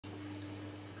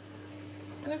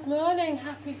Good morning,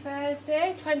 happy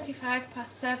Thursday,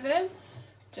 7:25.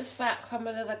 Just back from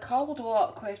another cold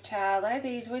walk with Charlie.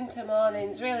 These winter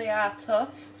mornings really are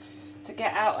tough to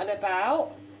get out and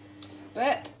about.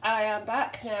 But I am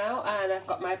back now and I've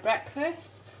got my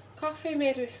breakfast. Coffee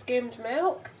made with skimmed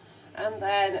milk, and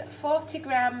then 40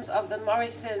 grams of the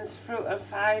Morrison's fruit and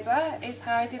fibre is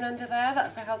hiding under there.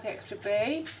 That's a healthy extra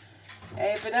B.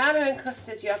 A banana and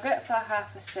custard yoghurt for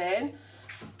half a sin.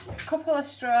 A couple of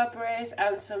strawberries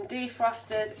and some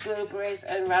defrosted blueberries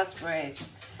and raspberries.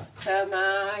 So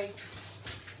my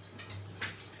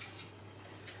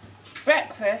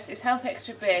breakfast is health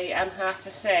extra B and half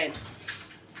a sin.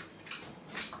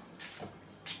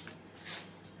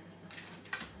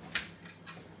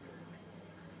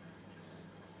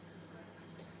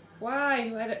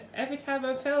 Why? Every time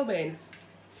I'm filming,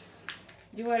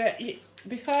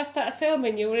 before I started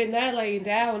filming, you were in there laying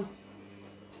down.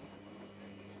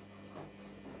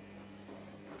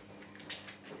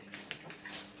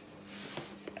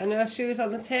 I know shoes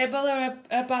on the table are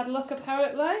a bad look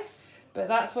apparently, but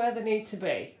that's where they need to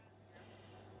be.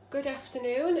 Good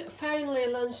afternoon, finally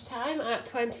lunchtime at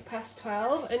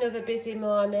 12:20, another busy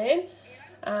morning,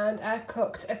 and I've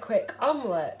cooked a quick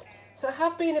omelette. So I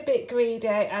have been a bit greedy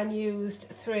and used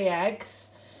 3 eggs.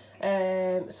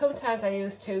 Sometimes I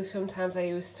use 2, sometimes I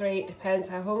use 3, it depends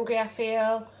how hungry I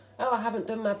feel. Oh, I haven't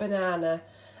done my banana.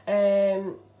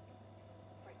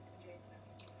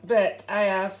 But I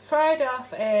have fried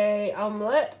off a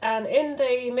omelette, and in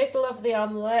the middle of the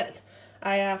omelette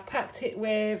I have packed it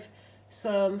with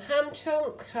some ham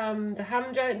chunks from the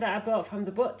ham joint that I bought from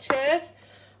the butcher's,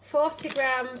 40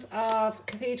 grams of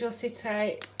Cathedral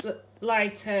City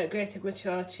lighter grated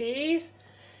mature cheese,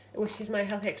 which is my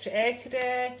healthy extra A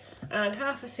today, and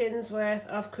half a sin's worth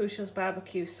of Crucial's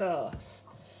barbecue sauce.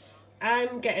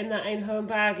 I'm getting that in Home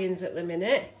Bargains at the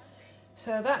minute.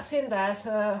 So that's in there,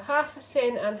 so half a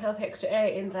sin and healthy extra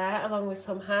A in there, along with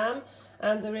some ham,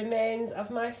 and the remains of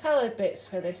my salad bits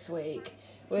for this week,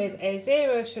 with a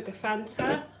 0 sugar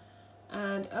Fanta,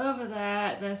 and over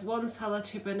there's 1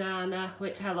 solitary banana,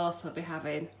 which I'll also be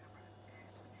having.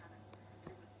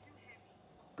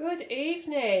 Good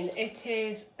evening, it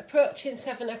is approaching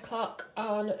 7 o'clock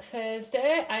on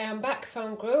Thursday. I am back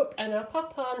from group and I'll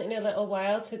pop on in a little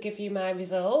while to give you my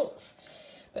results.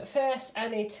 But first I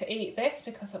need to eat this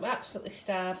because I'm absolutely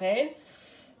starving.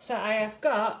 So I have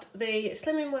got the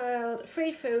Slimming World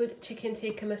Free Food Chicken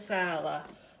Tikka Masala.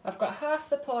 I've got half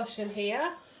the portion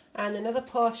here and another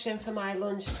portion for my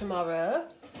lunch tomorrow.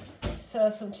 So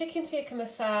some chicken tikka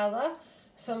masala,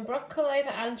 some broccoli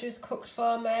that Andrew's cooked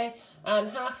for me,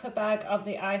 and half a bag of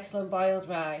the Iceland boiled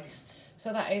rice.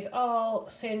 So that is all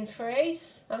sin free.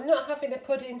 I'm not having a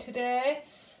pudding today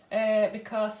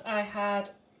because I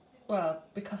can't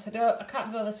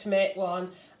bother to make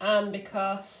one, and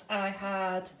because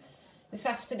this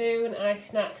afternoon I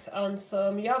snacked on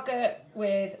some yoghurt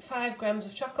with 5 grams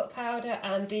of chocolate powder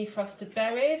and defrosted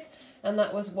berries, and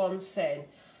that was 1 sin.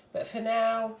 But for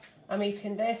now I'm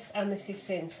eating this, and this is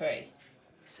sin free.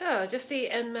 So just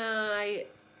eaten my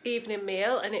evening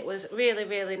meal and it was really,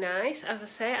 really nice. As I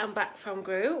say, I'm back from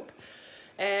group.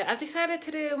 I've decided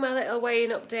to do my little weighing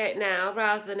update now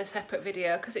rather than a separate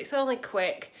video because it's only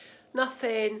quick.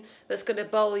 Nothing that's going to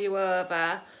bowl you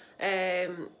over,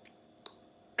 and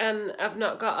I've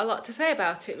not got a lot to say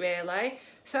about it really.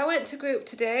 So I went to group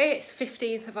today, it's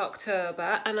 15th of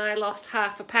October, and I lost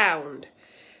 ½ pound.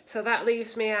 So that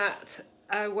leaves me at,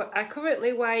 I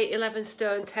currently weigh 11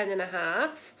 stone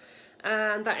 10.5,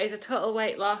 and that is a total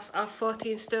weight loss of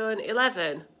 14 stone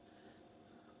 11.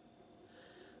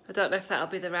 I don't know if that'll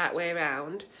be the right way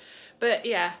around, but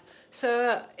yeah.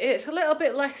 So it's a little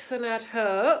bit less than I'd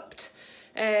hoped.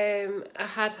 I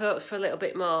had hoped for a little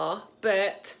bit more,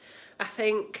 but I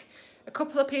think a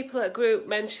couple of people at group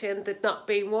mentioned they'd not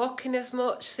been walking as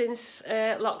much since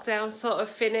lockdown sort of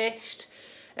finished,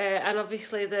 and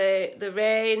obviously the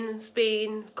rain's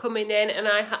been coming in, and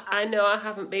I know I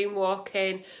haven't been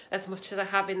walking as much as I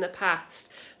have in the past.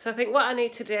 So I think what I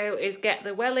need to do is get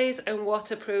the wellies and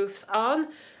waterproofs on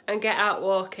and get out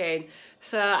walking.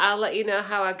 So I'll let you know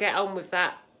how I get on with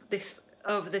that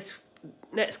over this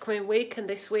next coming week and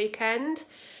this weekend.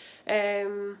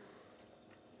 I've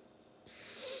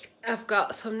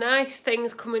got some nice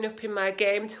things coming up in my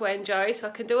game to enjoy, so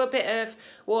I can do a bit of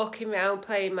walking around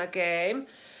playing my game.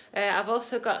 I've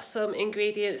also got some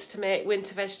ingredients to make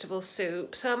winter vegetable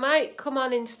soup, so I might come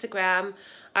on Instagram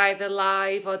either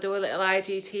live or do a little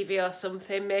IGTV or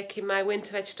something making my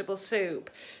winter vegetable soup.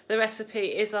 The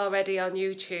recipe is already on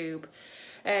YouTube.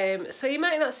 So you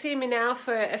might not see me now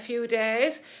for a few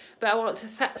days, But I want to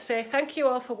say thank you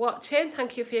all for watching.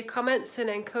 Thank you for your comments and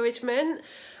encouragement.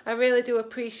 I really do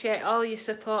appreciate all your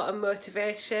support and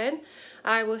motivation.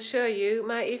 I will show you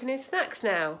my evening snacks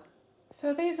now.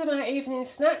 So these are my evening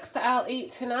snacks that I'll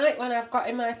eat tonight when I've got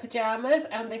in my pyjamas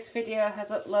and this video has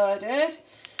uploaded.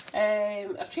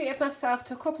 I've treated myself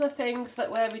to a couple of things that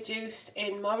were reduced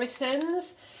in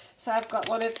Morrison's. So I've got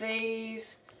one of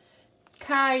these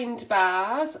Kind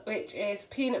bars, which is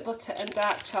peanut butter and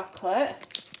dark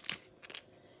chocolate.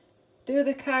 Do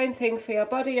the kind thing for your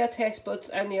body, your taste buds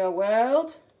and your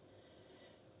world.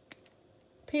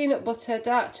 Peanut butter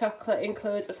dark chocolate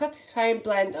includes a satisfying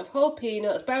blend of whole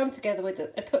peanuts bound together with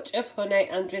a touch of honey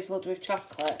and drizzled with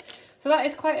chocolate. So that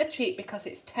is quite a treat because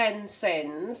it's 10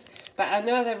 cents, but I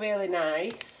know they're really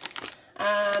nice.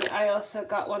 And I also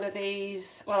got one of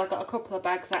these, well I got a couple of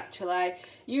bags actually,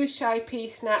 Used Shy Pea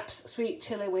Snaps Sweet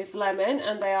Chilli with Lemon,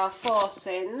 and they are 4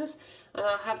 cents, and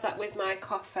I'll have that with my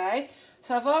coffee.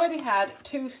 So I've already had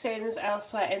 2 cents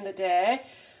elsewhere in the day.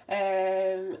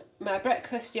 My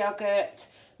breakfast yoghurt,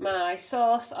 my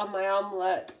sauce on my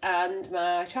omelette and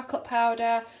my chocolate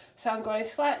powder. So I'm going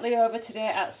slightly over today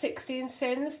at 16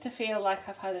 cents to feel like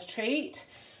I've had a treat.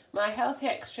 My Healthy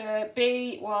Extra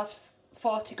B was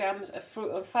 40 grams of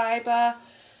fruit and fibre,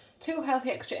 2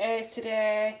 Healthy Extra A's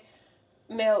today,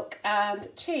 milk and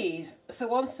cheese. So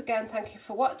once again, thank you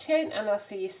for watching and I'll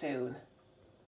see you soon.